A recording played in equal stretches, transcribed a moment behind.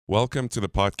Welcome to the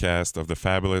podcast of the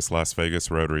fabulous Las Vegas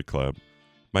Rotary Club.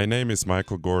 My name is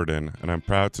Michael Gordon, and I'm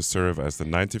proud to serve as the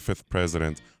 95th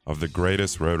president of the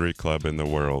greatest Rotary Club in the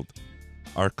world.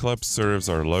 Our club serves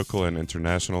our local and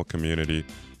international community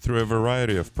through a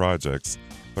variety of projects,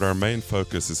 but our main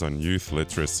focus is on youth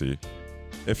literacy.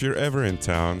 If you're ever in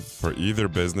town for either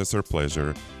business or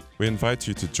pleasure, we invite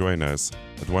you to join us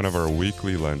at one of our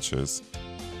weekly lunches.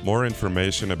 More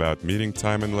information about meeting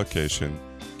time and location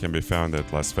can be found at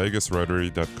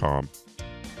lasvegasrotary.com.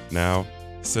 Now,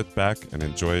 sit back and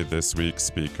enjoy this week's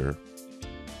speaker.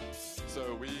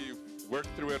 So we worked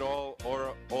through it all.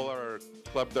 All our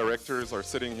club directors are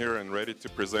sitting here and ready to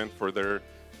present for their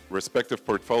respective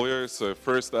portfolios. So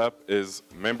first up is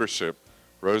membership,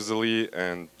 Rosalie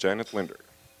and Janet Linder.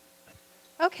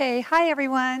 Okay, hi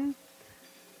everyone.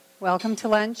 Welcome to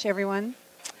lunch, everyone.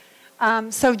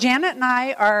 So Janet and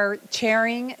I are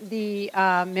chairing the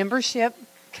membership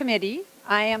committee.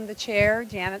 I am the chair,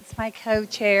 Janet's my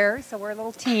co-chair, so we're a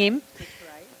little team. That's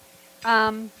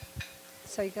right.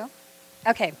 So you go.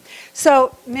 Okay,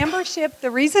 so membership, the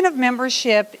reason of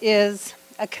membership is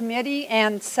a committee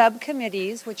and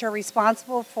subcommittees which are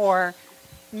responsible for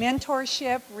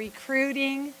mentorship,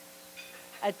 recruiting,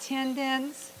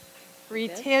 attendance,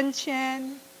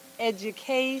 retention,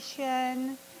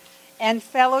 education, and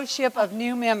fellowship of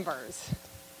new members.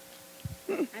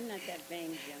 I'm not that vain,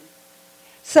 Jim.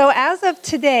 So as of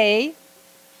today,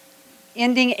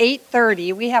 ending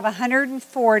 8/30, we have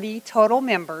 140 total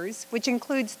members, which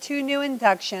includes 2 new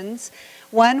inductions,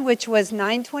 one which was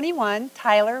 9/21,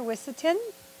 Tyler Wisseton,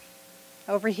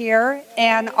 over here,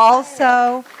 and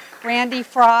also Randy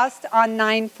Frost on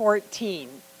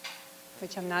 9/14,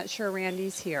 which I'm not sure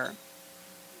Randy's here.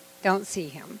 Don't see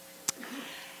him.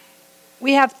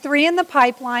 We have 3 in the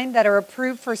pipeline that are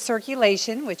approved for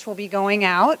circulation, which will be going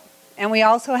out. And we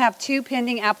also have 2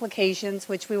 pending applications,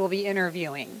 which we will be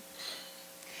interviewing.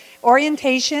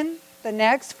 Orientation, the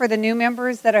next for the new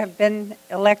members that have been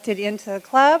elected into the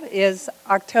club, is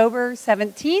October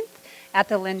 17th at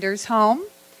the Linder's home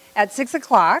at 6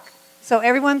 o'clock. So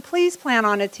everyone please plan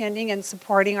on attending and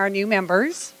supporting our new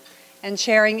members and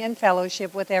sharing in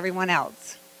fellowship with everyone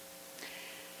else.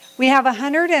 We have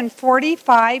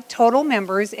 145 total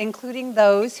members, including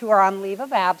those who are on leave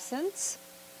of absence.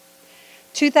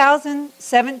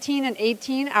 2017 and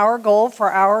 18, our goal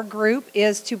for our group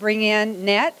is to bring in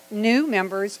net new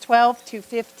members 12 to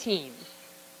 15.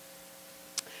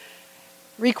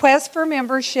 Request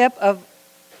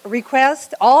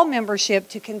all membership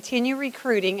to continue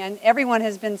recruiting, and everyone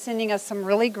has been sending us some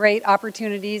really great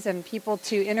opportunities and people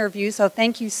to interview, so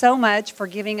thank you so much for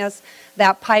giving us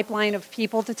that pipeline of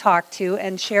people to talk to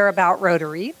and share about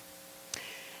Rotary.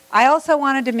 I also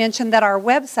wanted to mention that our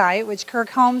website, which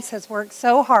Kirk Holmes has worked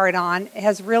so hard on,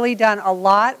 has really done a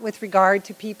lot with regard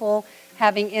to people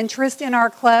having interest in our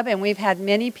club, and we've had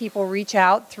many people reach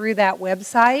out through that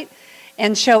website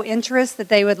and show interest that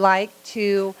they would like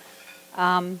to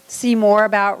see more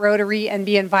about Rotary and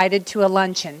be invited to a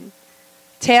luncheon.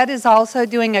 Ted is also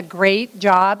doing a great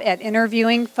job at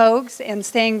interviewing folks and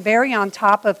staying very on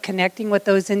top of connecting with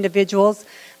those individuals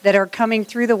that are coming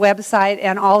through the website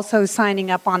and also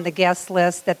signing up on the guest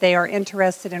list that they are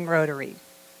interested in Rotary.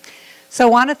 So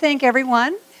I want to thank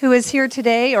everyone who is here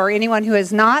today or anyone who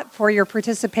is not for your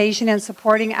participation in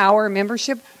supporting our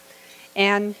membership,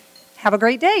 and have a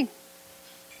great day.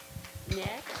 Next.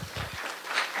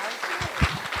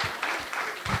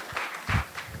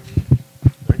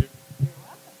 Thank you. You're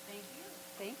welcome. Thank you.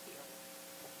 Thank you.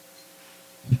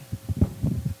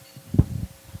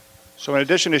 So in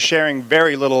addition to sharing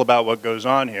very little about what goes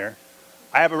on here,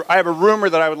 I have a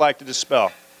rumor that I would like to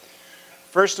dispel.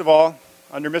 First of all,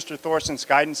 under Mr. Thorson's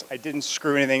guidance, I didn't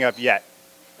screw anything up yet.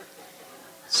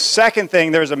 Second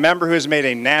thing, there's a member who has made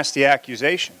a nasty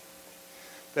accusation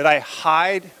that I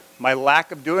hide my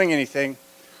lack of doing anything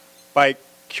by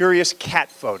curious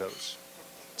cat photos.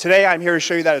 Today I'm here to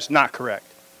show you that is not correct.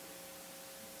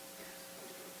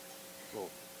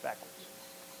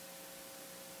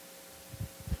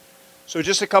 So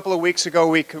just a couple of weeks ago,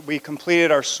 we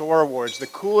completed our SOAR Awards. The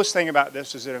coolest thing about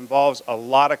this is it involves a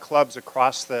lot of clubs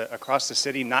across the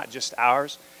city, not just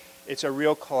ours. It's a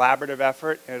real collaborative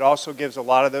effort, and it also gives a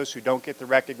lot of those who don't get the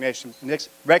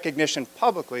recognition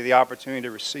publicly the opportunity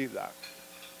to receive that.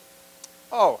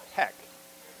 Oh, heck.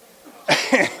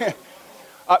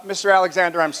 Mr.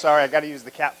 Alexander, I'm sorry, I got to use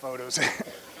the cat photos.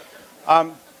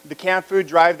 The canned food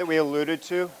drive that we alluded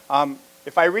to,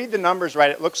 if I read the numbers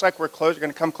right, it looks like we're going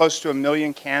to come close to 1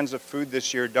 million cans of food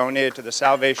this year donated to the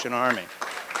Salvation Army.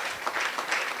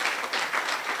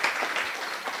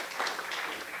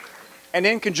 And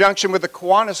in conjunction with the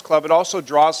Kiwanis Club, it also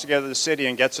draws together the city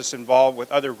and gets us involved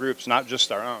with other groups, not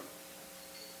just our own.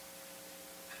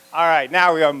 All right,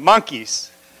 now we have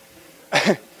monkeys.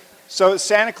 So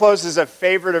Santa Claus is a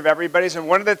favorite of everybody's, and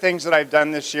one of the things that I've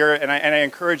done this year, and I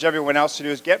encourage everyone else to do,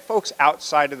 is get folks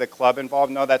outside of the club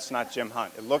involved. No, that's not Jim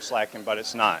Hunt. It looks like him, but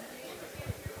it's not.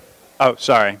 Oh,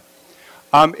 sorry.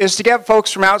 Is to get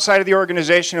folks from outside of the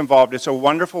organization involved. It's a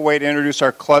wonderful way to introduce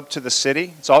our club to the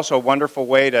city. It's also a wonderful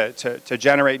way to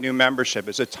generate new membership.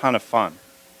 It's a ton of fun.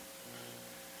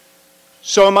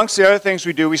 So amongst the other things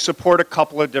we do, we support a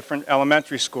couple of different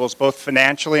elementary schools, both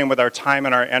financially and with our time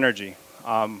and our energy.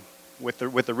 With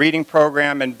the reading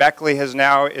program, and Beckley is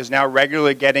now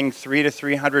regularly getting 300 to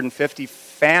 350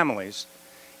 families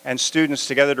and students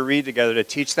together to read together, to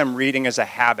teach them reading as a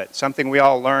habit, something we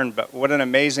all learn, but what an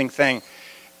amazing thing.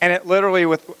 And it literally,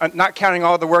 with not counting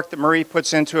all the work that Marie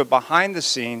puts into it behind the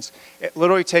scenes, it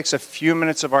literally takes a few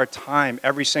minutes of our time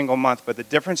every single month, but the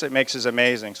difference it makes is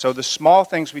amazing. So the small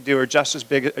things we do are just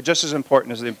as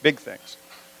important as the big things.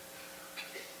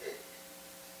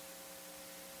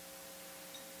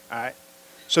 All right.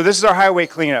 So this is our highway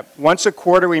cleanup. Once a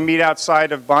quarter, we meet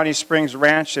outside of Bonnie Springs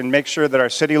Ranch and make sure that our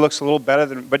city looks a little better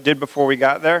than it did before we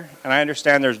got there. And I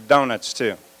understand there's donuts,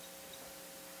 too.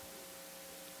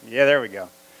 Yeah, there we go.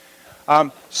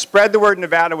 Spread the Word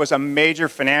Nevada was a major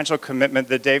financial commitment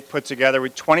that Dave put together.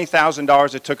 With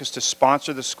 $20,000 it took us to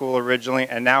sponsor the school originally,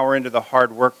 and now we're into the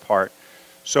hard work part.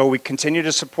 So we continue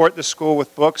to support the school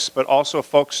with books, but also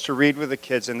folks to read with the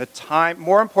kids. And the time,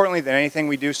 more importantly than anything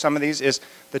we do some of these, is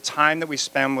the time that we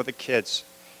spend with the kids.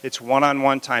 It's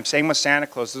one-on-one time. Same with Santa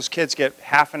Claus. Those kids get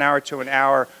half an hour to an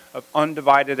hour of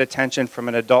undivided attention from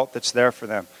an adult that's there for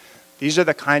them. These are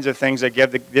the kinds of things that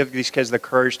give these kids the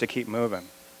courage to keep moving.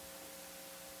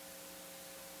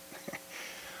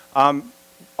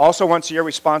 Also, once a year,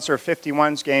 we sponsor a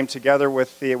 51s game together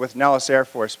with Nellis Air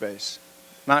Force Base.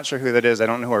 Not sure who that is. I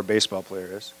don't know who our baseball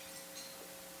player is.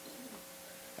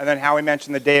 And then Howie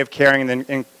mentioned the Day of Caring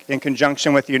in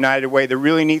conjunction with the United Way. The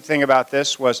really neat thing about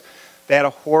this was they had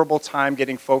a horrible time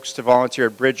getting folks to volunteer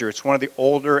at Bridger. It's one of the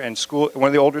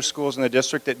older schools in the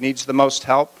district that needs the most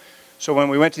help. So when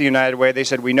we went to the United Way, they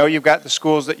said, we know you've got the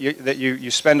schools that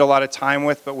you spend a lot of time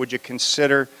with, but would you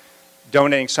consider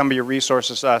donating some of your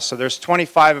resources to us? So there's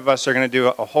 25 of us that are going to do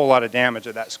a whole lot of damage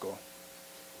at that school.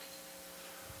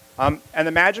 And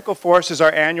the Magical Force is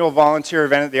our annual volunteer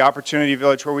event at the Opportunity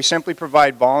Village, where we simply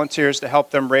provide volunteers to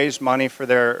help them raise money for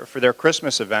their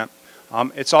Christmas event.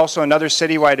 It's also another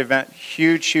citywide event,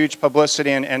 huge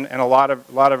publicity and a lot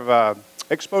of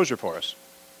exposure for us.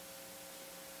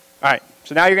 All right,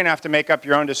 so now you're going to have to make up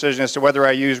your own decision as to whether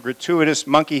I use gratuitous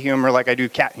monkey humor like I do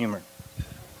cat humor.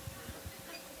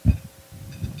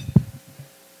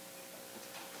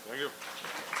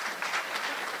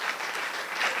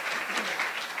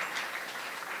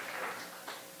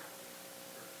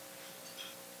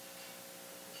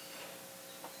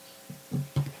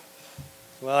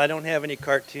 Well, I don't have any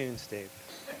cartoons, Dave.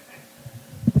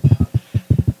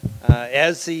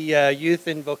 As the Youth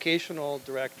and Vocational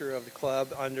Director of the club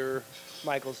under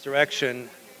Michael's direction,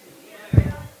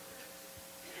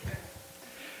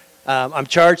 I'm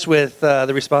charged with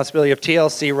the responsibility of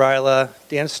TLC, RILA,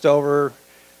 Dan Stover,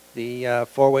 the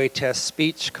four-way test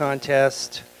speech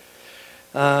contest,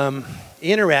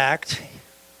 Interact,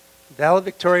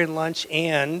 valedictorian lunch,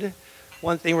 and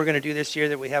one thing we're going to do this year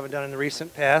that we haven't done in the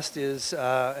recent past is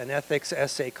an ethics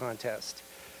essay contest.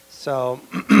 So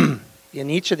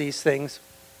in each of these things,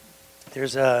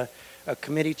 there's a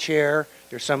committee chair,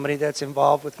 there's somebody that's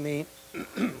involved with me,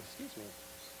 excuse me,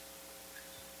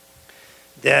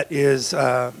 that is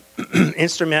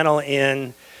instrumental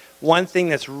in one thing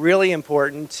that's really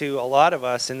important to a lot of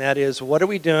us, and that is, what are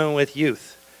we doing with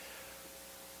youth?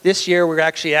 This year, we're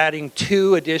actually adding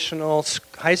 2 additional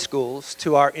high schools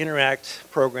to our Interact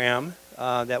program.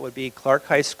 That would be Clark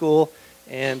High School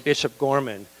and Bishop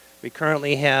Gorman. We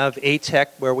currently have ATEC,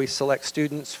 where we select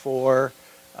students for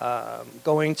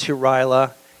going to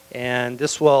RILA, and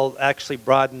this will actually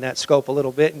broaden that scope a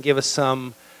little bit and give us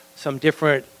some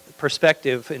different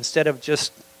perspective. Instead of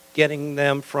just getting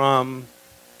them from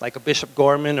like a Bishop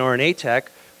Gorman or an ATEC,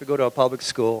 we go to a public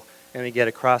school and we get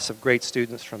a cross of great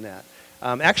students from that.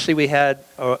 Actually, we had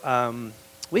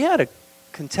a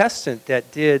contestant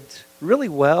that did really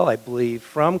well, I believe,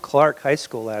 from Clark High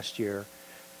School last year.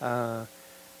 And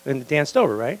Dan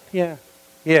Stover, right? Yeah,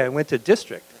 went to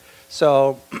district.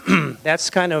 So that's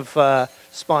kind of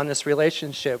spawned this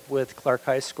relationship with Clark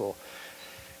High School.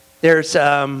 There's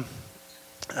the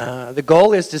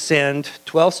goal is to send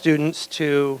 12 students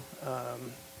to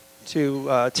to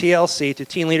TLC, to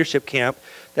Teen Leadership Camp,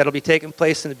 that'll be taking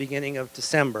place in the beginning of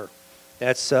December.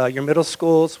 That's your middle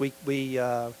schools. We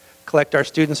collect our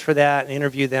students for that and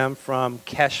interview them from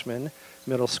Cashman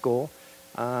Middle School.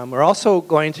 We're also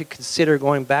going to consider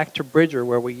going back to Bridger,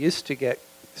 where we used to get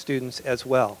students as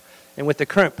well. And with the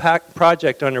current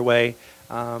project underway,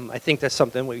 I think that's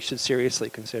something we should seriously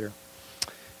consider.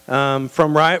 For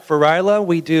RILA,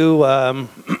 we do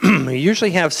we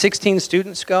usually have 16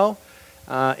 students go.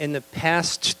 In the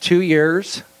past 2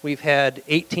 years, we've had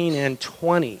 18 and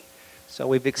 20. So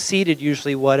we've exceeded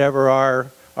usually whatever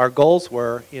our goals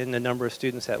were in the number of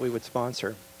students that we would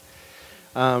sponsor.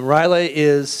 RILA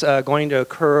is going to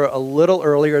occur a little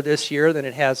earlier this year than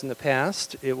it has in the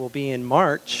past. It will be in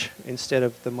March instead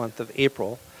of the month of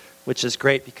April, which is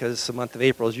great because the month of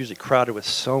April is usually crowded with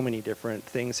so many different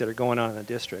things that are going on in the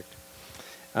district.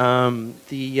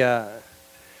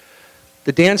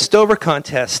 The Dan Stover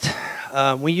contest,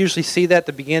 we usually see that at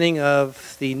the beginning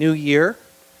of the new year,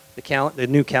 the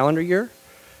new calendar year.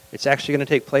 It's actually going to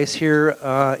take place here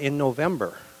in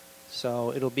November.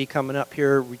 So it'll be coming up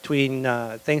here between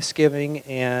Thanksgiving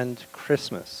and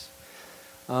Christmas.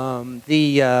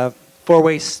 The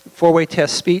four-way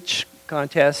test speech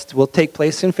contest will take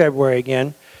place in February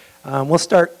again. We'll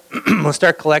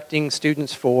start collecting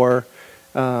students for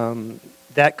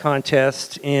that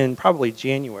contest in probably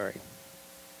January.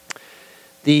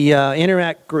 The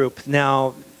Interact group,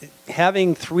 now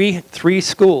having three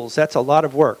schools, that's a lot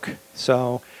of work.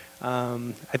 So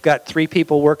I've got 3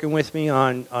 people working with me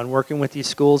on working with these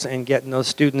schools and getting those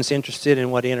students interested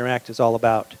in what Interact is all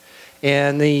about.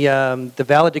 And the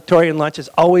valedictorian lunch is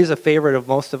always a favorite of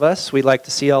most of us. We like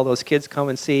to see all those kids come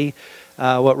and see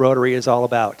what Rotary is all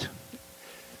about.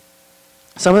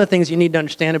 Some of the things you need to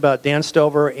understand about Dan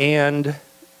Stover and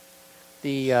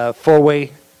the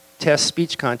four-way test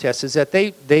speech contest is that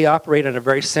they operate in a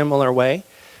very similar way.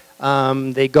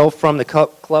 They go from the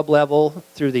club level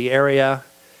through the area,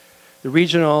 the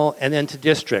regional, and then to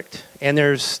district. And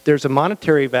there's a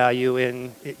monetary value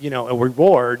in, a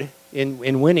reward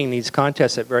in winning these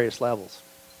contests at various levels.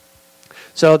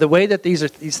 So the way that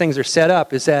these things are set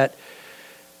up is that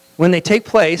when they take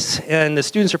place and the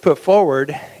students are put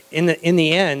forward, in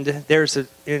the end, there's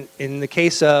in the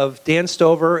case of Dan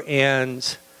Stover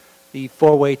and the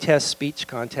four-way test speech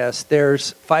contest,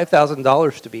 there's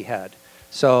 $5,000 to be had.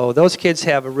 So those kids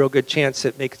have a real good chance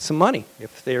at making some money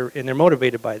if they're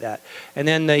motivated by that. And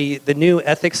then the new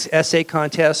ethics essay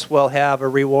contest will have a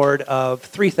reward of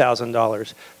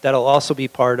 $3,000. That'll also be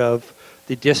part of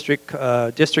the district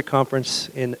conference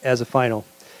as a final.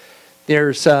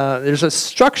 There's a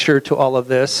structure to all of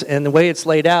this, and the way it's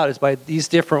laid out is by these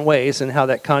different ways and how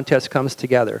that contest comes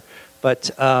together.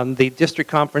 But the district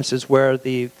conference is where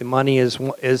the money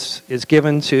is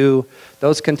given to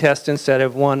those contestants that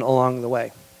have won along the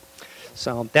way.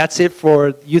 So that's it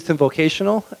for youth and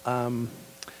vocational.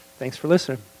 Thanks for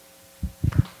listening.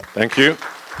 Thank you.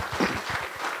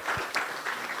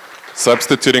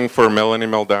 Substituting for Melanie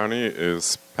Meldowney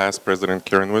is past President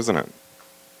Karen Wisenant.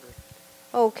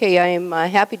 Okay, I am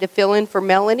happy to fill in for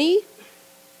Melanie.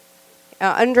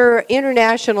 Under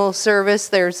international service,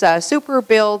 there's Super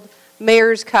Build,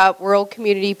 Mayor's Cup, World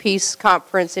Community Peace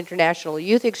Conference, International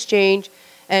Youth Exchange,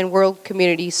 and World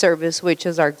Community Service, which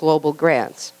is our global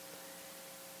grants.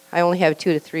 I only have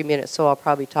 2 to 3 minutes, so I'll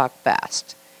probably talk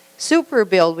fast. Super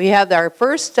Build, we have our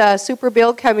first Super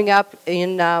Build coming up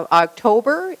in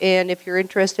October, and if you're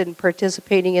interested in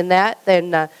participating in that,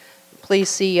 then please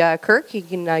see Kirk. He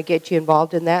can get you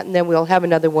involved in that, and then we'll have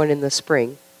another one in the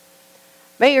spring.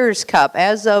 Mayor's Cup.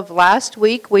 As of last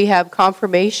week, we have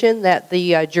confirmation that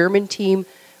the German team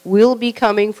will be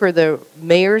coming for the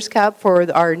Mayor's Cup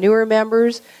for our newer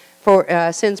members.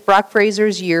 Since Brock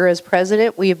Fraser's year as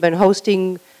president, we have been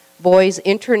hosting boys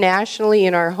internationally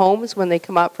in our homes when they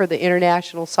come up for the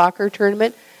international soccer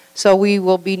tournament. So we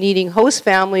will be needing host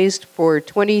families for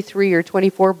 23 or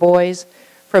 24 boys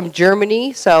from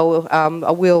Germany. So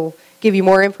we'll give you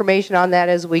more information on that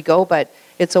as we go, but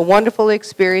it's a wonderful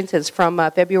experience. It's from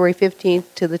February 15th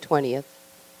to the 20th.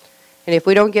 And if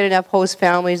we don't get enough host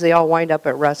families, they all wind up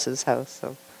at Russ's house.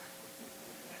 So.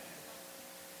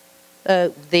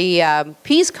 The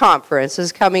Peace Conference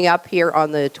is coming up here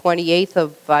on the 28th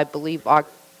of, I believe,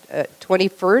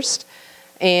 21st.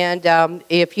 And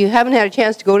if you haven't had a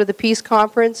chance to go to the Peace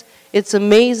Conference, it's an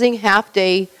amazing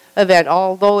half-day event.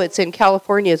 Although it's in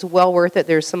California, it's well worth it.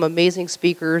 There's some amazing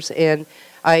speakers, and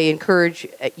I encourage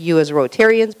you as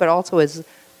Rotarians, but also as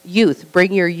youth,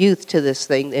 bring your youth to this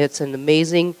thing. It's an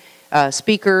amazing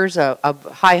speakers of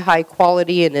high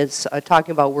quality, and it's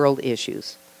talking about world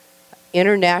issues.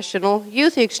 International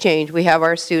Youth Exchange. We have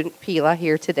our student Pila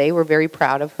here today. We're very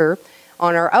proud of her.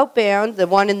 On our outbound, the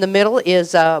one in the middle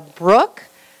is Brooke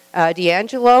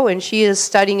D'Angelo, and she is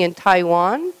studying in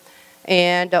Taiwan.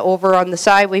 And over on the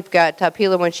side, we've got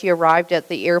Pila when she arrived at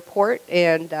the airport,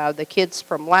 and the kids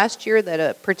from last year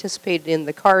that participated in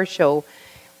the car show.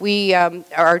 We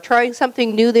are trying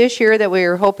something new this year that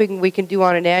we're hoping we can do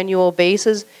on an annual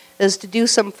basis, is to do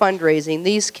some fundraising.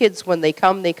 These kids, when they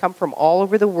come from all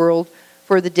over the world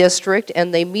for the district,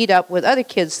 and they meet up with other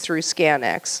kids through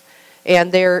ScanX.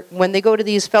 And when they go to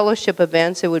these fellowship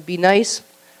events, it would be nice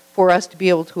for us to be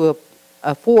able to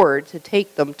afford to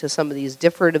take them to some of these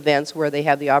different events where they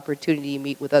have the opportunity to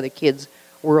meet with other kids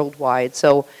worldwide.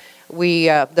 So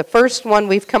the first one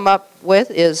we've come up with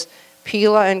is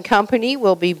Pila and Company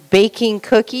will be baking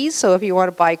cookies. So if you want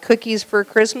to buy cookies for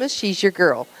Christmas, she's your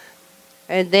girl.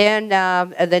 And then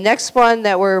the next one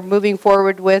that we're moving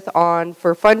forward with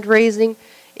for fundraising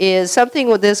is something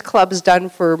what this club's done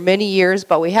for many years,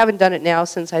 but we haven't done it now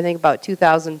since I think about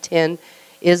 2010,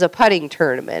 is a putting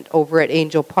tournament over at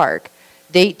Angel Park.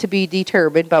 Date to be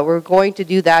determined, but we're going to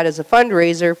do that as a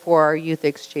fundraiser for our youth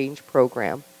exchange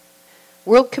program.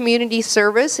 World Community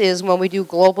Service is when we do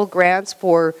global grants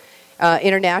for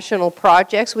international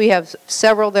projects. We have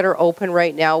several that are open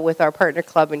right now with our partner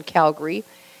club in Calgary.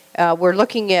 We're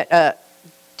looking at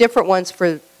different ones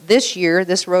for this year,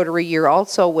 this Rotary year,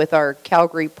 also with our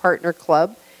Calgary Partner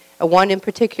Club. One in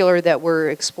particular that we're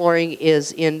exploring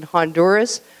is in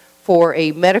Honduras for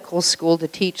a medical school to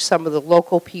teach some of the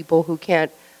local people who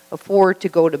can't afford to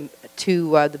go to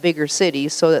the bigger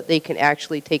cities so that they can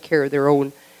actually take care of their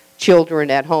own children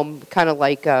at home, kind of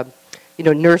like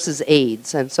nurses'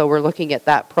 aides. And so we're looking at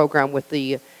that program with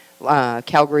the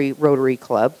Calgary Rotary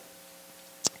Club.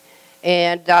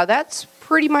 And that's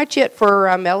pretty much it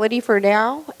for Melody for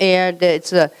now. And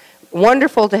it's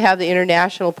wonderful to have the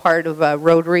international part of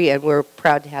Rotary, and we're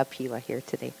proud to have Pila here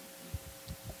today.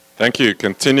 Thank you.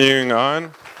 Continuing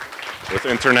on with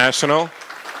international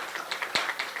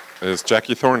is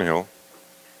Jackie Thornhill.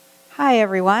 Hi,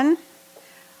 everyone.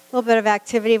 A little bit of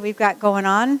activity we've got going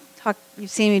on.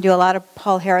 You've seen me do a lot of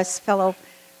Paul Harris Fellow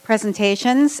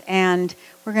presentations, and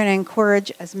we're going to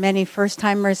encourage as many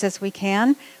first-timers as we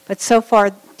can. But so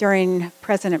far, during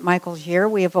President Michael's year,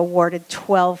 we have awarded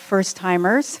 12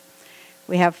 first-timers.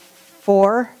 We have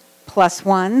 4 plus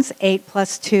 1s, 8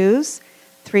 plus 2s,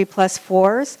 3 plus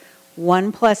 4s,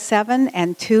 1 plus 7,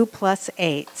 and 2 plus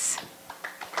 8s.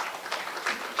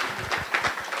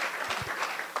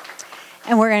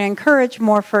 And we're going to encourage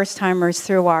more first-timers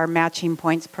through our matching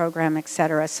points program, et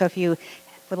cetera. So if you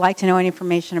would like to know any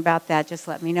information about that, just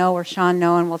let me know or Sean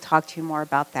know, and we'll talk to you more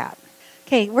about that.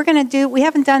 Okay, we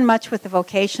haven't done much with the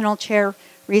vocational chair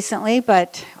recently,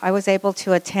 but I was able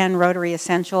to attend Rotary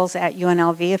Essentials at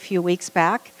UNLV a few weeks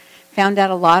back. Found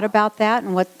out a lot about that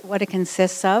and what it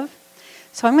consists of.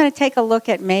 So I'm going to take a look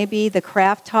at maybe the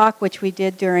craft talk, which we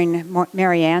did during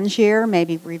Mary Ann's year,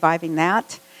 maybe reviving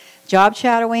that. Job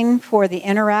shadowing for the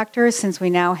interactors, since we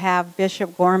now have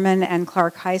Bishop Gorman and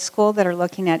Clark High School that are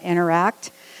looking at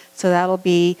Interact. So that'll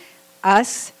be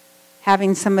us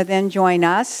having some of them join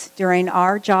us during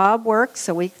our job work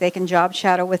so they can job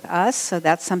shadow with us. So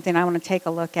that's something I want to take a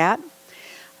look at.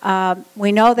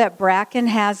 We know that Bracken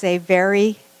has a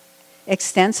very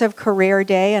extensive career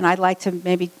day, and I'd like to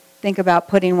maybe think about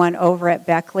putting one over at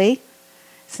Beckley,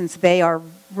 since they are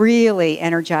really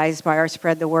energized by our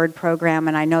Spread the Word program,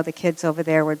 and I know the kids over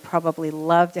there would probably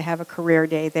love to have a career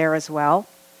day there as well.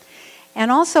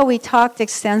 And also we talked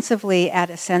extensively at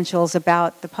Essentials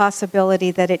about the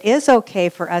possibility that it is okay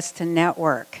for us to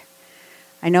network.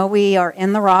 I know we are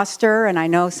in the roster, and I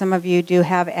know some of you do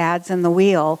have ads in the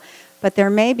wheel, but there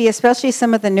may be, especially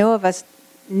some of the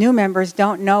new members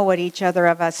don't know what each other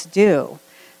of us do.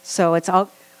 So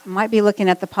might be looking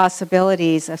at the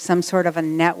possibilities of some sort of a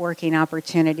networking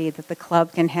opportunity that the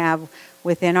club can have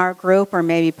within our group, or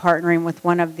maybe partnering with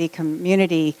one of the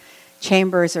community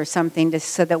chambers or something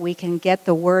so that we can get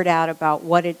the word out about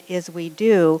what it is we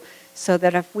do, so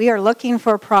that if we are looking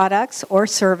for products or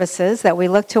services, that we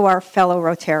look to our fellow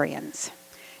Rotarians.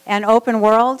 And Open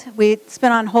World, it's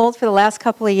been on hold for the last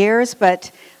couple of years, but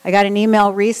I got an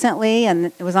email recently, and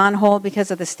it was on hold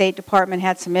because of the State Department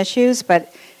had some issues,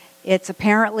 but it's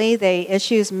apparently the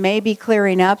issues may be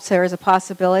clearing up, so there's a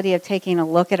possibility of taking a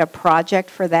look at a project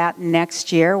for that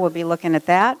next year. We'll be looking at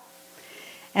that.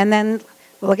 And then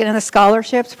we're looking at the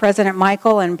scholarships. President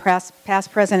Michael and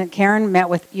past President Karen met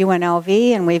with UNLV,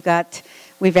 and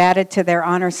we've added to their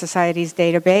Honor Society's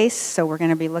database, so we're going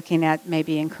to be looking at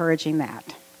maybe encouraging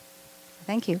that.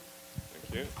 Thank you.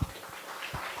 Thank you.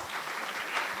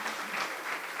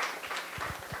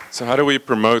 So how do we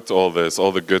promote all this,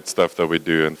 all the good stuff that we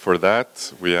do? And for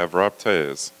that, we have Rob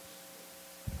Tejes.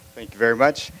 Thank you very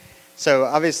much. So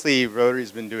obviously,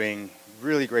 Rotary's been doing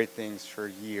really great things for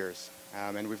years.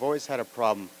 And we've always had a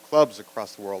problem, clubs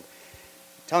across the world,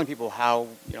 telling people how,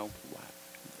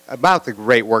 about the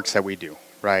great works that we do,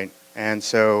 right? And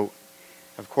so,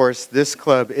 of course, this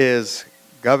club is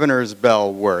Governor's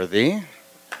Bell worthy,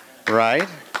 right?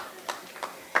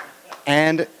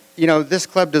 And, this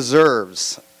club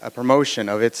deserves a promotion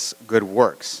of its good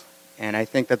works. And I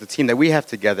think that the team that we have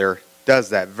together does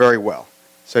that very well.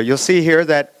 So you'll see here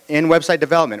that in website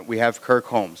development, we have Kirk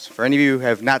Holmes. For any of you who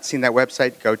have not seen that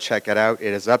website, go check it out.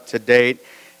 It is up to date,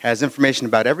 has information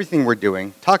about everything we're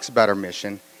doing, talks about our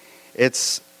mission.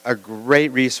 It's a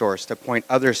great resource to point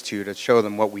others to show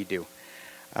them what we do.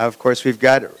 Of course, we've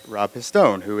got Rob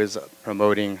Pistone, who is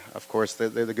promoting, of course, the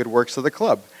good works of the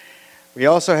club. We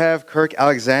also have Kirk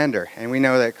Alexander, and we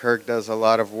know that Kirk does a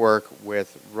lot of work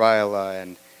with Ryla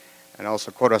and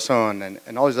also Corazon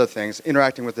and all these other things,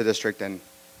 interacting with the district and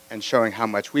showing how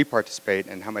much we participate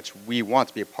and how much we want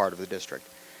to be a part of the district.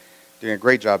 Doing a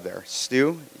great job there.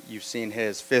 Stu, you've seen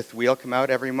his fifth wheel come out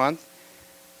every month.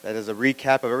 That is a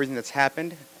recap of everything that's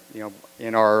happened,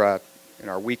 in our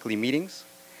weekly meetings.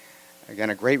 Again,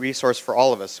 a great resource for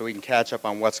all of us so we can catch up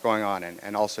on what's going on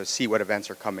and also see what events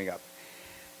are coming up.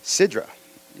 Sidra,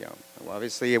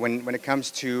 obviously when it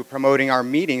comes to promoting our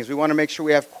meetings, we want to make sure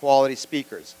we have quality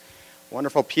speakers,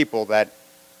 wonderful people that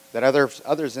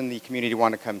others in the community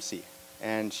want to come see.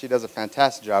 And she does a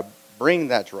fantastic job bringing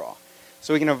that draw.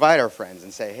 So we can invite our friends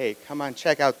and say, hey, come on,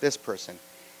 check out this person,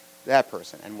 that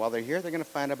person. And while they're here, they're going to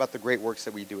find out about the great works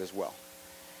that we do as well.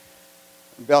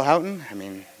 Bill Houghton,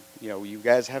 you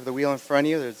guys have the wheel in front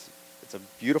of you. It's a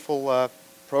beautiful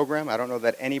program. I don't know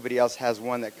that anybody else has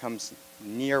one that comes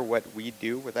near what we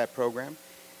do with that program.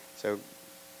 So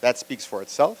that speaks for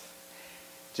itself.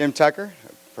 Jim Tucker,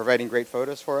 providing great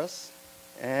photos for us.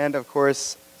 And of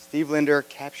course, Steve Linder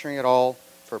capturing it all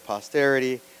for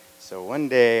posterity. So one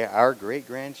day, our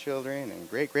great-grandchildren and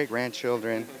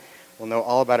great-great-grandchildren will know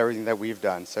all about everything that we've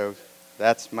done. So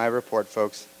that's my report,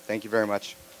 folks. Thank you very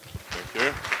much. Thank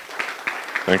you.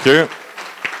 Thank you.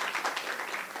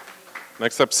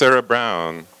 Next up, Sarah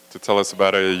Brown to tell us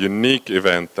about a unique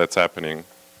event that's happening.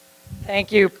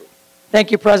 Thank you. Thank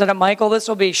you, President Michael. This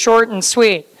will be short and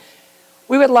sweet.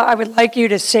 I would like you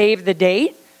to save the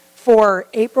date for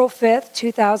April 5th,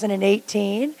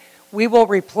 2018. We will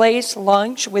replace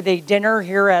lunch with a dinner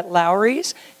here at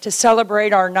Lowry's to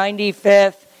celebrate our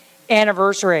 95th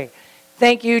anniversary.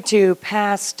 Thank you to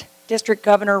past District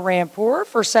Governor Rampour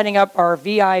for setting up our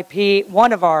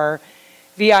one of our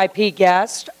VIP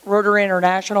guests, Rotary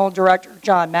International Director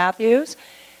John Matthews.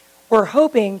 We're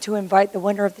hoping to invite the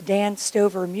winner of the Dan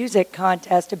Stover Music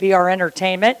Contest to be our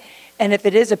entertainment. And if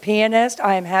it is a pianist,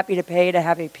 I am happy to pay to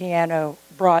have a piano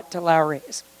brought to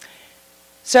Lowry's.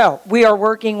 So we are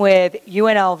working with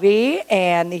UNLV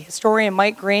and the historian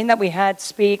Mike Green that we had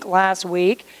speak last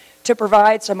week to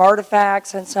provide some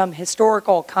artifacts and some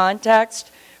historical context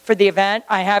for the event.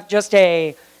 I have just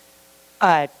a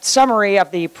summary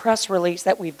of the press release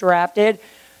that we've drafted.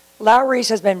 Lowry's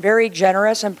has been very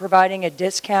generous in providing a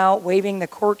discount, waiving the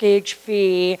corkage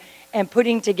fee, and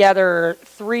putting together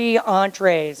 3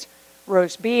 entrees: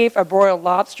 roast beef, a broiled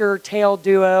lobster tail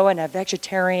duo, and a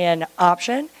vegetarian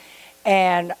option.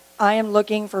 And I am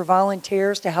looking for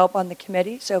volunteers to help on the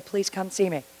committee, so please come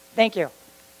see me. Thank you.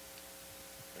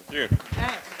 Thank you.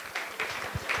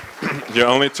 You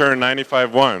only turned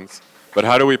 95 once, but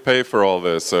how do we pay for all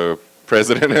this? So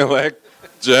President-elect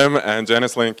Jim and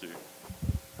Janice Linke. All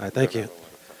right, thank you.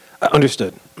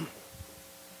 Understood.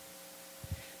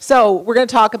 So we're going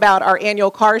to talk about our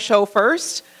annual car show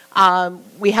first.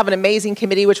 We have an amazing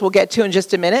committee, which we'll get to in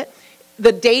just a minute.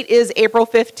 The date is April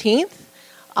 15th.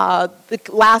 The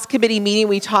last committee meeting,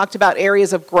 we talked about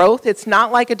areas of growth. It's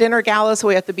not like a dinner gala, so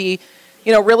we have to be,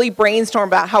 really brainstorm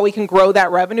about how we can grow that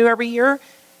revenue every year.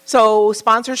 So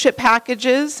sponsorship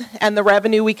packages and the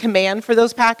revenue we command for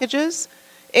those packages.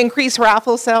 Increase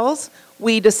raffle sales.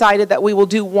 We decided that we will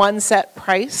do one set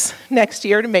price next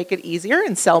year to make it easier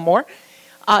and sell more.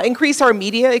 Increase our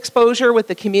media exposure with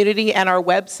the community and our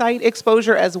website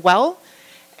exposure as well.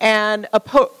 And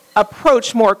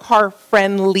approach more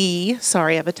car-friendly,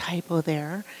 sorry, I have a typo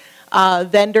there,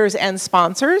 vendors and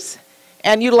sponsors,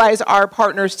 and utilize our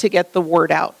partners to get the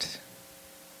word out.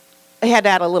 I had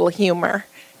to add a little humor.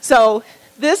 So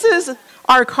this is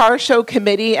our car show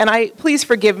committee, and please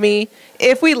forgive me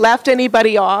if we left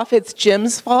anybody off. It's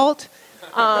Jim's fault.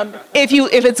 If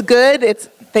it's good,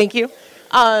 thank you.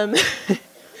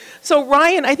 So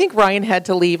Ryan, I think Ryan had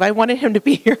to leave. I wanted him to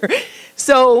be here.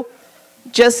 So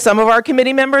Just some of our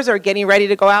committee members are getting ready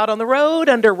to go out on the road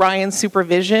under Ryan's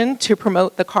supervision to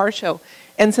promote the car show.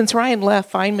 And since Ryan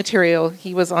left, fine material,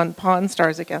 he was on Pawn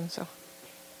Stars again. So,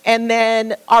 and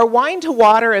then our Wine to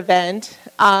Water event.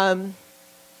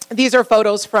 These are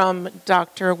photos from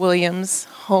Dr. Williams'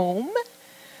 home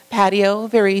patio,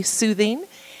 very soothing.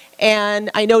 And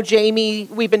I know, Jamie,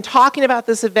 we've been talking about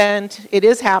this event. It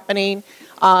is happening.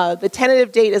 The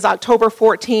tentative date is October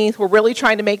 14th. We're really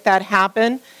trying to make that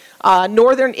happen.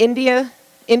 Northern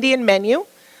Indian menu.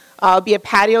 Be a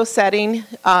patio setting.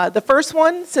 The first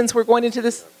one, since we're going into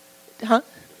this,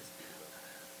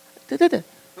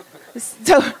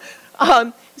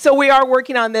 So we are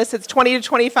working on this. It's 20 to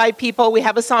 25 people. We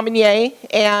have a sommelier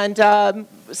and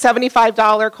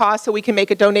 $75 cost, so we can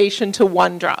make a donation to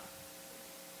One Drop.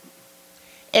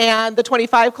 And the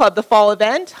 25 Club, the fall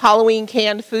event, Halloween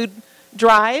canned food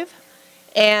drive,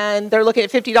 and they're looking at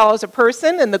 $50 a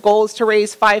person, and the goal is to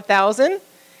raise $5,000.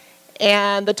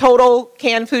 And the total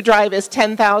canned food drive is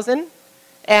 $10,000,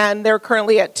 and they're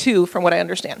currently at 2, from what I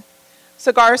understand.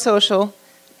 Cigar Social,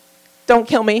 don't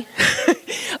kill me.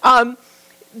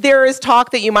 There is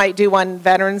talk that you might do on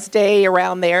Veterans Day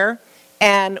around there,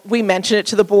 and we mentioned it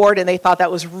to the board, and they thought that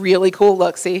was really cool.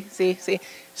 Look, see.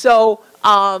 So,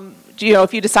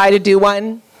 if you decide to do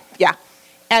one, yeah.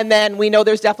 And then we know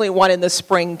there's definitely one in the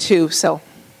spring too. So.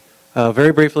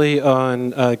 Very briefly on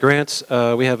grants,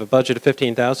 we have a budget of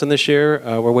 $15,000 this year.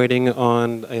 We're waiting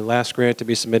on a last grant to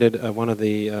be submitted. One of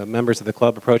the members of the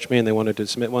club approached me and they wanted to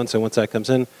submit one. So once that comes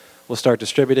in, we'll start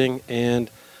distributing. And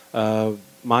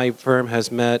my firm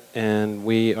has met, and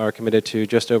we are committed to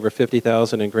just over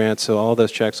 $50,000 in grants. So all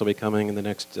those checks will be coming in the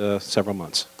next several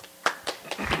months.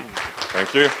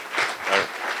 Thank you.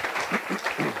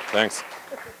 Thanks.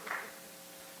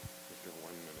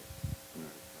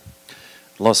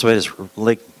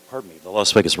 The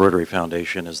Las Vegas Rotary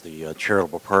Foundation is the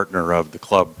charitable partner of the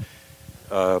club.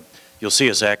 You'll see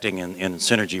us acting in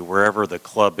synergy wherever the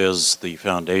club is, the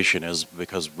foundation is,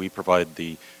 because we provide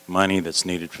the money that's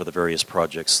needed for the various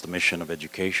projects, the mission of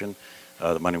education,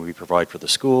 the money we provide for the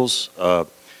schools,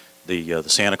 the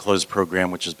Santa Claus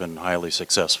program, which has been highly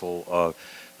successful.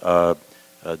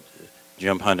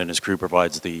 Jim Hunt and his crew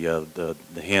provides the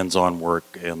hands-on work,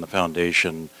 and the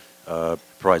foundation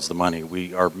provides the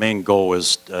money. Our main goal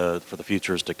is for the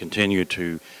future is to continue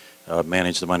to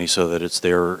manage the money so that it's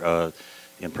there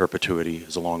in perpetuity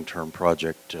as a long-term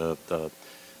project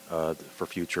for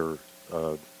future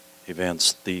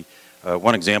events. The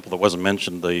one example that wasn't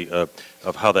mentioned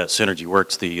of how that synergy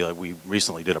works, we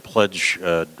recently did a pledge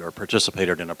or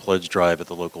participated in a pledge drive at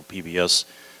the local PBS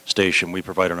station. We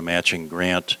provided a matching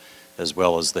grant as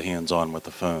well as the hands-on with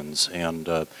the phones. And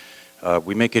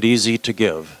we make it easy to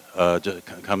give. Just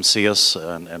come see us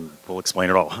and we'll explain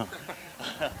it all.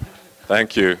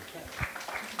 Thank you.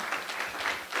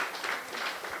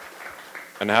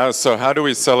 And how do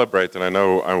we celebrate? And I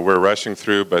know we're rushing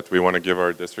through, but we want to give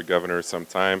our district governor some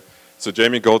time. So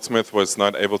Jamie Goldsmith was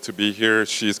not able to be here.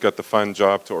 She's got the fun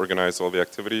job to organize all the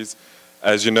activities.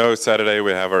 As you know, Saturday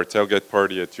we have our tailgate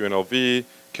party at UNLV.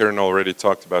 Karen already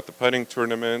talked about the putting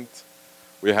tournament.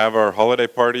 We have our holiday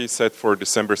party set for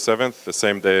December 7th, the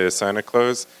same day as Santa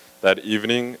Claus, that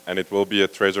evening, and it will be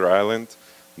at Treasure Island.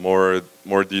 More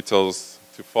details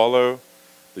to follow.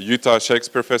 The Utah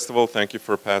Shakespeare Festival, thank you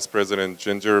for past President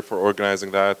Ginger for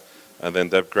organizing that, and then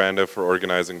Deb Granda for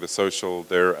organizing the social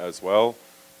there as well.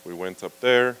 We went up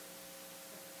there.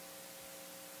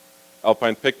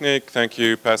 Alpine Picnic, thank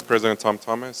you, past President Tom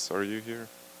Thomas. Are you here?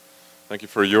 Thank you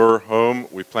for your home.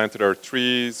 We planted our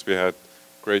trees. We had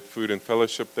great food and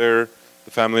fellowship there.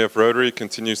 The family of Rotary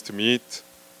continues to meet,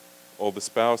 all the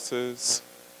spouses.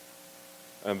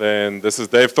 And then this is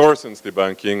Dave Thorson's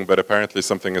debunking, but apparently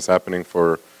something is happening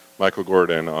for Michael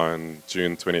Gordon on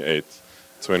June 28th,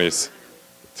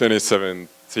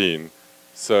 2017.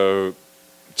 So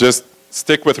just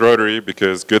stick with Rotary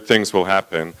because good things will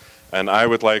happen. And I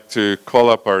would like to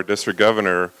call up our district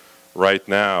governor right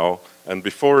now. And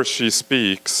before she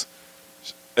speaks,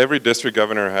 every district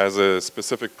governor has a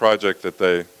specific project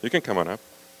that you can come on up,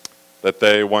 that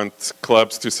they want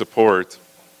clubs to support.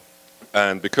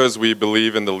 And because we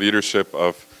believe in the leadership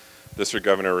of District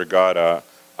Governor Raghada,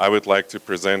 I would like to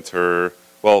present her,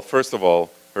 well, first of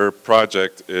all, her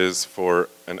project is for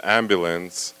an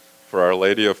ambulance for Our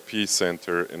Lady of Peace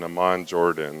Center in Amman,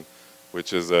 Jordan,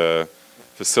 which is a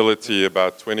facility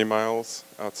about 20 miles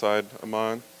outside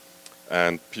Amman.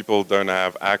 And people don't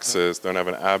have access, don't have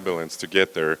an ambulance to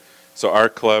get there. So our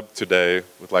club today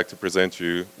would like to present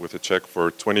you with a check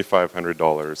for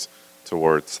 $2,500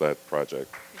 towards that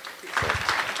project.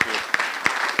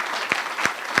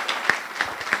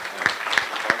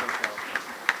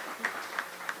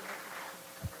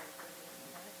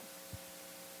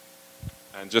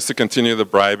 And just to continue the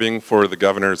bribing for the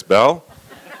governor's bell,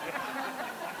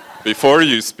 before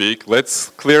you speak, let's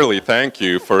clearly thank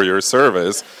you for your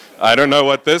service. I don't know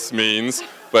what this means,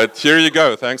 but here you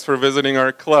go. Thanks for visiting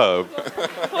our club.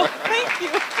 Well, thank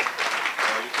you.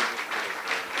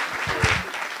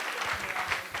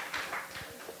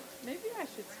 Maybe I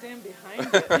should stand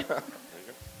behind it.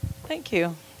 Thank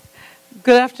you.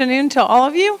 Good afternoon to all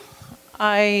of you.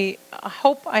 I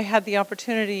hope I had the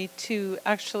opportunity to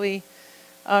actually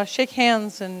shake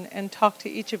hands and talk to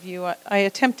each of you. I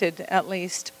attempted at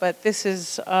least, but this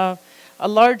is a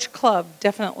large club,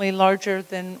 definitely larger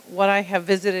than what I have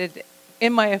visited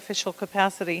in my official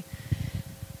capacity.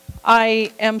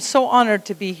 I am so honored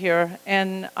to be here,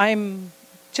 and I'm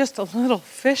just a little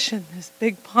fish in this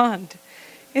big pond.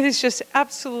 It is just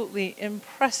absolutely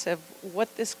impressive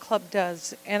what this club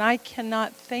does, and I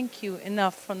cannot thank you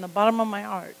enough from the bottom of my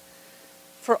heart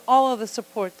for all of the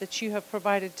support that you have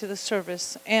provided to the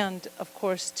service and, of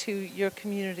course, to your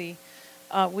community,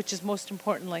 which is most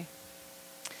importantly.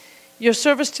 Your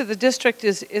service to the district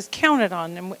is counted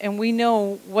on, and we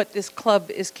know what this club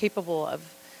is capable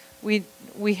of.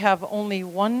 We have only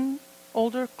one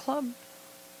older club,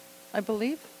 I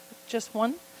believe, just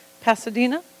one,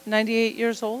 Pasadena, 98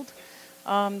 years old,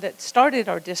 that started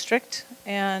our district,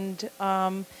 and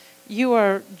you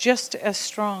are just as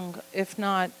strong, if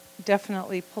not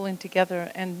definitely pulling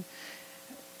together and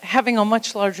having a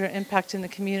much larger impact in the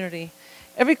community.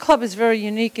 Every club is very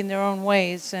unique in their own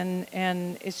ways, and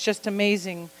it's just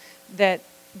amazing that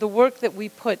the work that we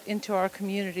put into our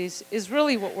communities is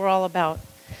really what we're all about.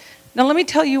 Now let me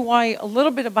tell you a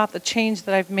little bit about the change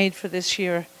that I've made for this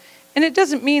year. And it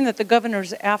doesn't mean that the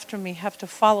governors after me have to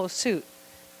follow suit,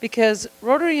 because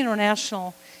Rotary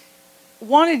International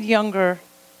wanted younger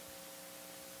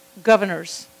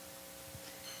governors.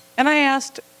 And I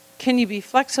asked, can you be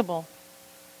flexible?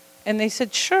 And they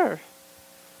said, sure.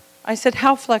 I said,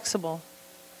 how flexible?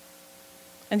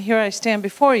 And here I stand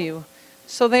before you.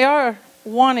 So they are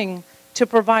wanting to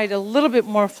provide a little bit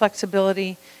more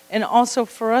flexibility, and also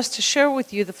for us to share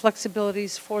with you the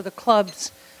flexibilities for the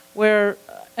clubs where,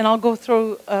 and I'll go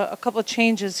through a couple of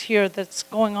changes here that's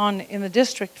going on in the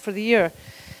district for the year.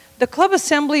 The club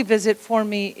assembly visit for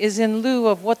me is in lieu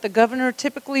of what the governor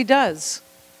typically does.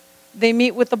 They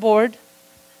meet with the board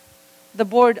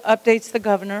updates the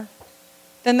governor,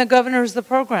 then the governor is the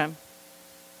program.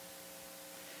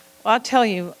 Well, I'll tell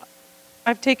you,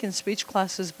 I've taken speech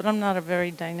classes, but I'm not a very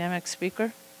dynamic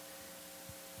speaker.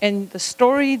 And the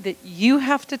story that you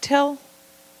have to tell,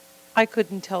 I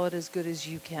couldn't tell it as good as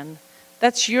you can.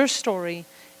 That's your story,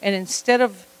 and instead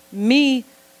of me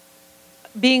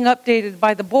being updated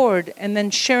by the board and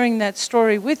then sharing that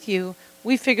story with you,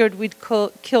 we figured we'd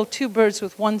kill two birds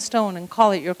with one stone and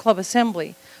call it your club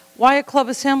assembly. Why a club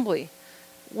assembly?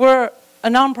 We're a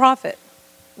nonprofit.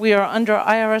 We are under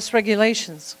IRS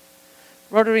regulations.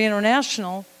 Rotary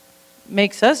International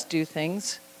makes us do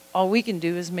things. All we can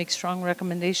do is make strong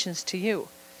recommendations to you.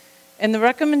 And the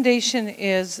recommendation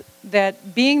is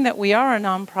that being that we are a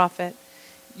nonprofit,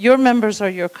 your members are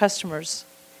your customers.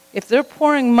 If they're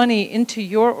pouring money into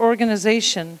your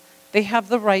organization, they have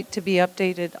the right to be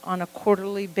updated on a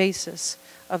quarterly basis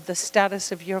of the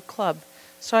status of your club.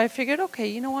 So I figured, okay,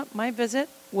 you know what? My visit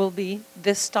will be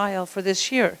this style for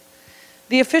this year.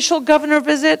 The official governor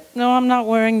visit, no, I'm not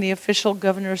wearing the official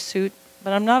governor suit,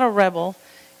 but I'm not a rebel,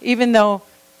 even though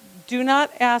do not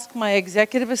ask my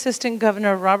executive assistant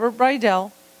governor, Robert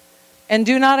Bridell, and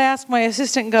do not ask my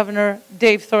assistant governor,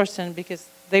 Dave Thorson, because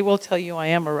they will tell you I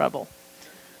am a rebel.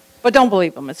 But don't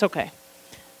believe them, it's okay.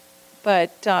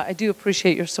 But I do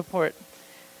appreciate your support.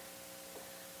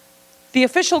 The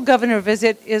official governor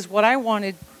visit is what I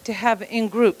wanted to have in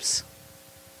groups.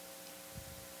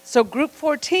 So group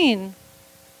 14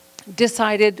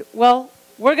 decided, well,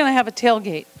 we're going to have a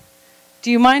tailgate. Do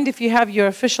you mind if you have your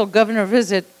official governor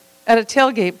visit at a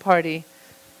tailgate party?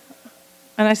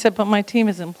 And I said, but my team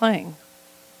isn't playing.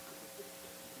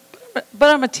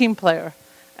 But I'm a team player.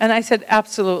 And I said,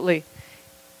 absolutely.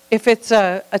 If it's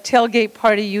a tailgate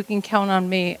party, you can count on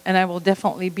me, and I will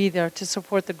definitely be there to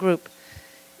support the group.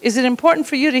 Is it important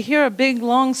for you to hear a big,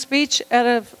 long speech at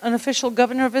an official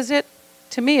governor visit?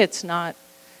 To me, it's not.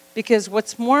 Because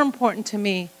what's more important to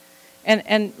me,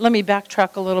 and let me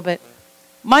backtrack a little bit.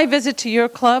 My visit to your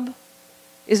club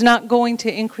is not going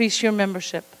to increase your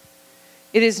membership.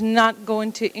 It is not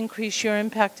going to increase your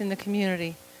impact in the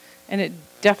community. And it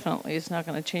definitely is not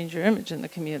going to change your image in the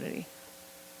community.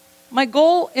 My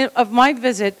goal of my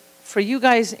visit for you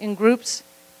guys in groups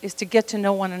is to get to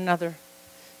know one another.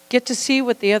 Get to see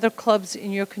what the other clubs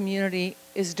in your community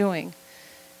is doing.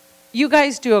 you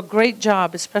guys do a great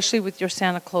job, especially with your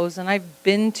Santa Claus, and I've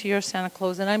been to your Santa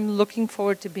Claus, and I'm looking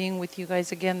forward to being with you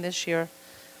guys again this year.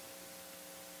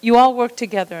 You all work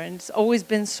together, and it's always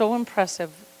been so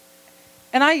impressive.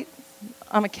 And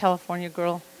I'm a California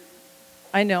girl.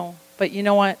 I know, but you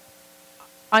know what?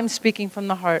 I'm speaking from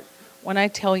the heart when I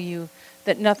tell you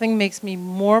that nothing makes me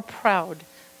more proud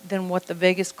than what the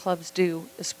Vegas clubs do,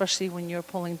 especially when you're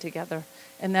pulling together.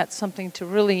 And that's something to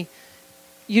really,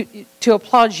 to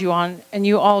applaud you on, and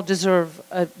you all deserve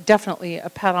definitely a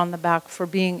pat on the back for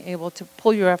being able to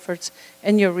pull your efforts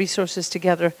and your resources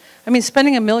together. I mean,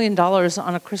 spending $1 million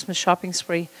on a Christmas shopping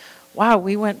spree, wow,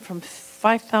 we went from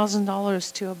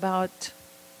 $5,000 to about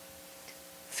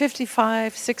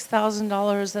 $55,000,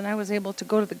 $6,000, and I was able to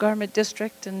go to the garment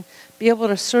district and be able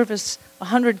to service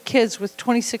 100 kids with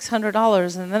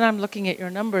 $2,600, and then I'm looking at your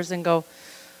numbers and go,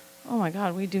 oh my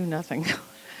God, we do nothing.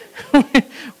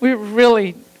 we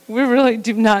really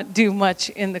do not do much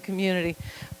in the community.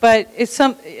 But it's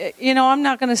I'm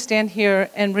not going to stand here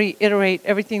and reiterate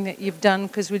everything that you've done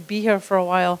because we'd be here for a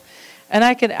while. And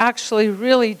I could actually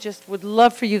really just would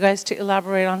love for you guys to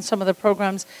elaborate on some of the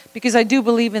programs because I do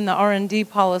believe in the R&D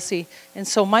policy. And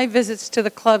so my visits to the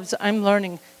clubs, I'm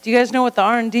learning. Do you guys know what the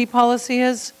R&D policy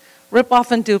is? Rip off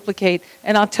and duplicate.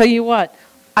 And I'll tell you what,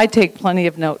 I take plenty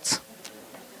of notes.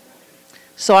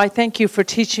 So I thank you for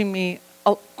teaching me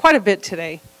quite a bit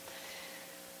today.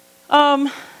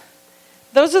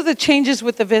 Those are the changes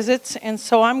with the visits, and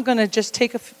so I'm going to just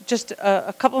take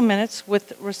a couple of minutes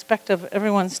with respect of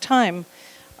everyone's time,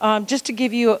 just to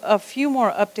give you a few more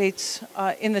updates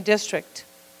in the district.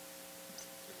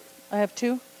 I have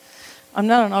two? I'm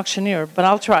not an auctioneer, but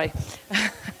I'll try.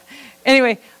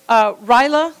 Anyway,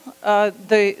 RILA,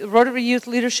 the Rotary Youth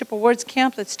Leadership Awards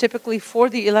Camp, that's typically for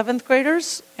the 11th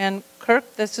graders, and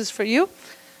Kirk, this is for you.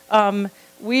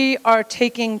 We are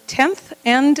taking 10th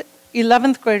and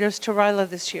 11th graders to RILA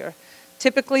this year.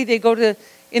 Typically, they go to,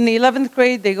 in the 11th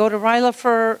grade, they go to RILA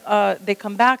for, they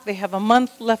come back, they have a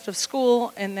month left of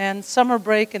school, and then summer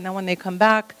break, and then when they come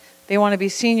back, they want to be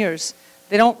seniors.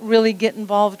 They don't really get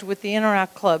involved with the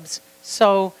Interact clubs.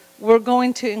 So we're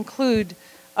going to include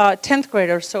 10th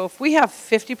graders. So if we have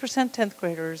 50% 10th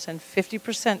graders and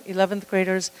 50% 11th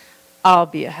graders, I'll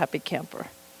be a happy camper.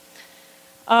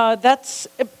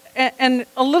 And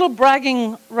a little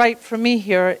bragging right for me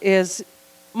here is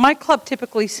my club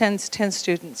typically sends 10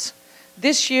 students.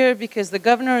 This year, because the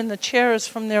governor and the chair is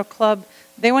from their club,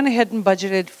 they went ahead and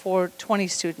budgeted for 20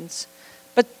 students.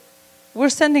 But we're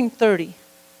sending 30.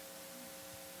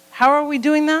 How are we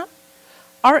doing that?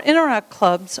 Our Interact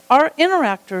clubs, our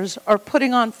Interactors are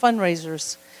putting on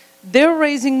fundraisers. They're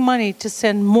raising money to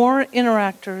send more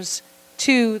Interactors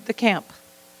to the camp.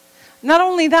 Not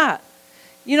only that,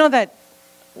 you know that,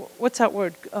 what's that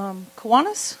word?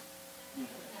 Kiwanis?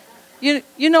 You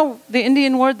know the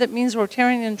Indian word that means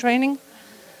Rotarian in training?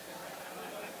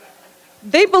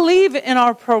 They believe in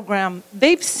our program.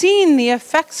 They've seen the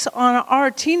effects on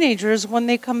our teenagers when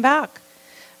they come back.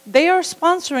 They are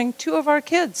sponsoring 2 of our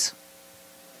kids.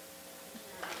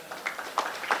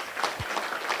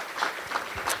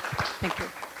 Thank you.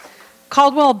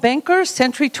 Caldwell Banker,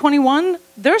 Century 21,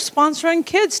 they're sponsoring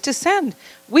kids to send.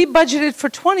 We budgeted for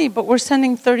 20, but we're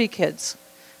sending 30 kids.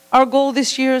 Our goal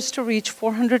this year is to reach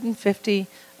 450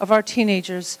 of our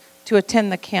teenagers to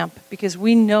attend the camp because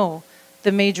we know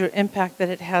the major impact that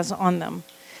it has on them.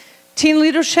 Teen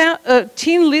Leadership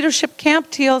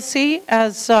Camp, TLC,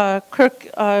 as Kirk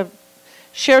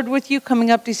shared with you,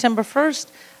 coming up December 1st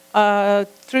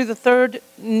through the 3rd,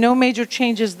 no major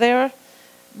changes there.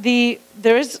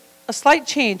 There is a slight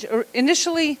change.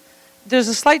 Initially, there's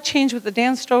a slight change with the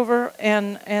dance over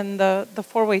and the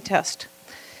 4-way test.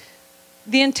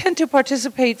 The intent to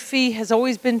participate fee has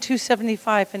always been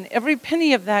 $275, and every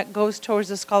penny of that goes towards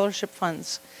the scholarship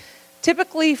funds.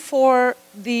 Typically for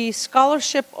the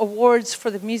scholarship awards for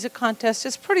the music contest,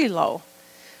 it's pretty low,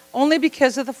 only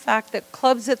because of the fact that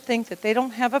clubs that think that they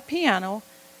don't have a piano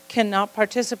cannot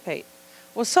participate.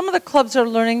 Well, some of the clubs are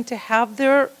learning to have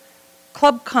their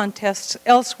club contests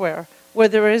elsewhere where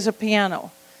there is a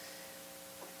piano.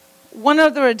 One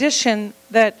other addition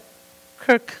that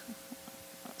Kirk,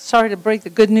 sorry to break the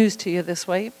good news to you this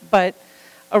way, but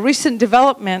a recent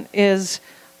development is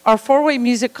our 4-way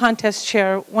music contest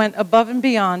chair went above and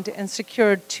beyond and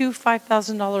secured 2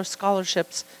 $5,000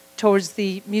 scholarships towards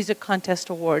the music contest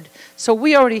award. So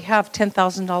we already have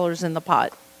 $10,000 in the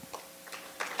pot.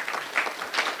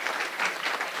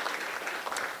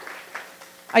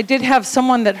 I did have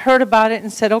someone that heard about it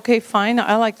and said, okay, fine,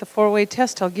 I like the four-way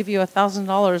test. I'll give you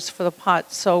 $1,000 for the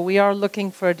pot. So we are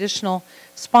looking for additional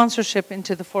sponsorship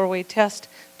into the four-way test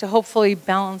to hopefully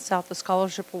balance out the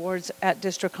scholarship awards at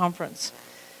district conference.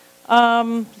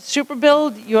 Super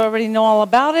Build, you already know all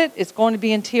about it. It's going to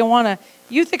be in Tijuana.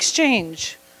 Youth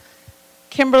Exchange.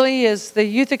 Kimberly is the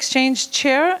Youth Exchange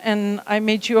Chair, and I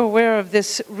made you aware of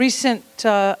this recent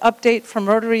update from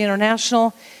Rotary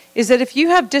International, is that if you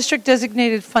have district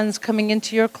designated funds coming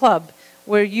into your club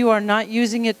where you are not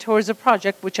using it towards a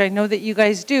project, which I know that you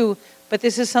guys do, but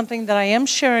this is something that I am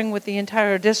sharing with the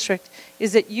entire district,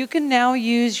 is that you can now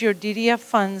use your DDF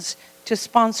funds to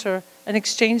sponsor an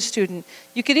exchange student.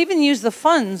 You could even use the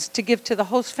funds to give to the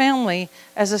host family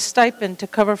as a stipend to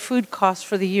cover food costs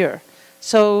for the year.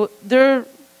 So RI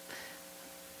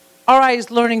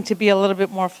is learning to be a little bit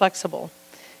more flexible.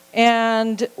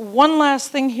 And one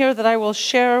last thing here that I will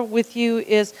share with you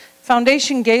is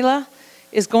Foundation Gala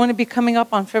is going to be coming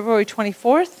up on February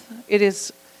 24th. It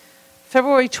is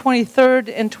February 23rd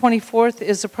and 24th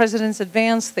is the President's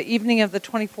Advance. The evening of the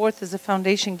 24th is the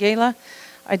Foundation Gala.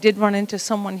 I did run into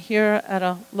someone here at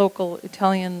a local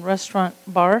Italian restaurant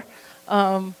bar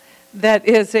that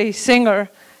is a singer,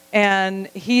 and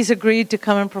he's agreed to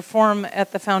come and perform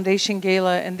at the Foundation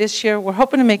Gala. And this year, we're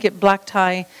hoping to make it black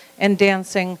tie and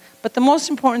dancing. But the most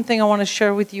important thing I want to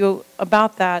share with you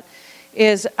about that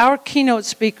is our keynote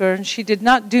speaker, and she did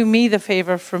not do me the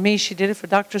favor for me, she did it for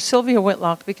Dr. Sylvia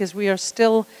Whitlock, because we are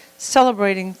still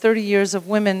celebrating 30 years of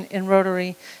women in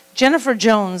Rotary. Jennifer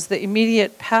Jones, the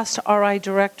immediate past RI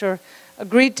director,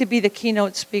 agreed to be the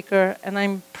keynote speaker, and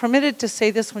I'm permitted to say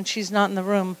this when she's not in the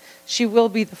room. She will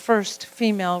be the first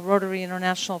female Rotary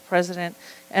International president,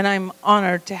 and I'm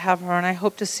honored to have her, and I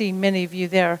hope to see many of you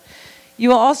there. You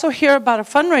will also hear about a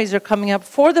fundraiser coming up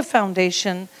for the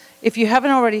foundation. If you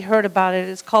haven't already heard about it,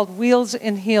 it's called Wheels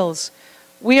in Heels.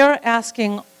 We are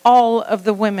asking all of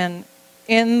the women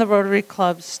in the Rotary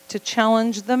clubs to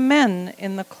challenge the men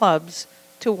in the clubs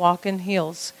to walk in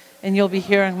heels, and you'll be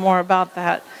hearing more about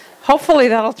that. Hopefully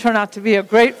that'll turn out to be a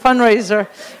great fundraiser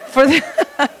for the,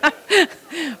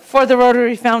 for the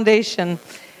Rotary Foundation.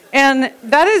 And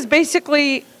that is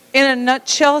basically, in a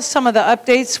nutshell, some of the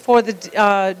updates for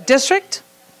the district.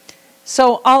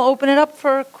 So I'll open it up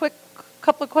for a quick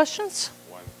couple of questions.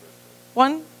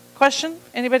 One question?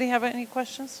 Anybody have any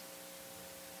questions?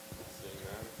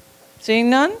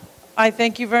 Seeing none? I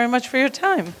thank you very much for your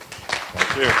time.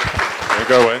 Thank you. There you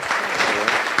go, Wayne.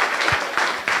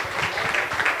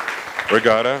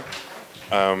 Raghada,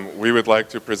 we would like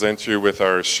to present you with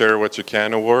our Share What You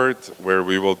Can award, where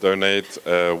we will donate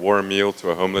a warm meal to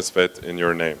a homeless vet in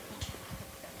your name.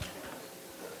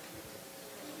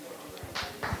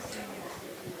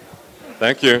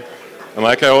 Thank you. And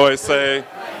like I always say,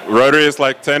 Rotary is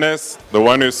like tennis. The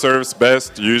one who serves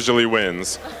best usually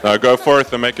wins. Now go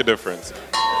forth and make a difference.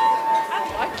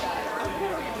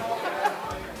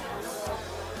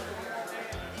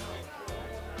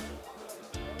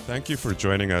 Thank you for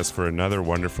joining us for another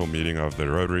wonderful meeting of the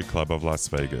Rotary Club of Las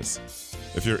Vegas.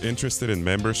 If you're interested in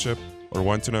membership or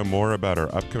want to know more about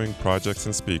our upcoming projects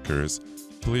and speakers,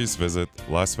 please visit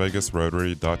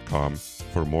lasvegasrotary.com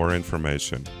for more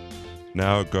information.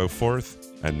 Now go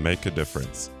forth and make a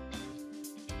difference.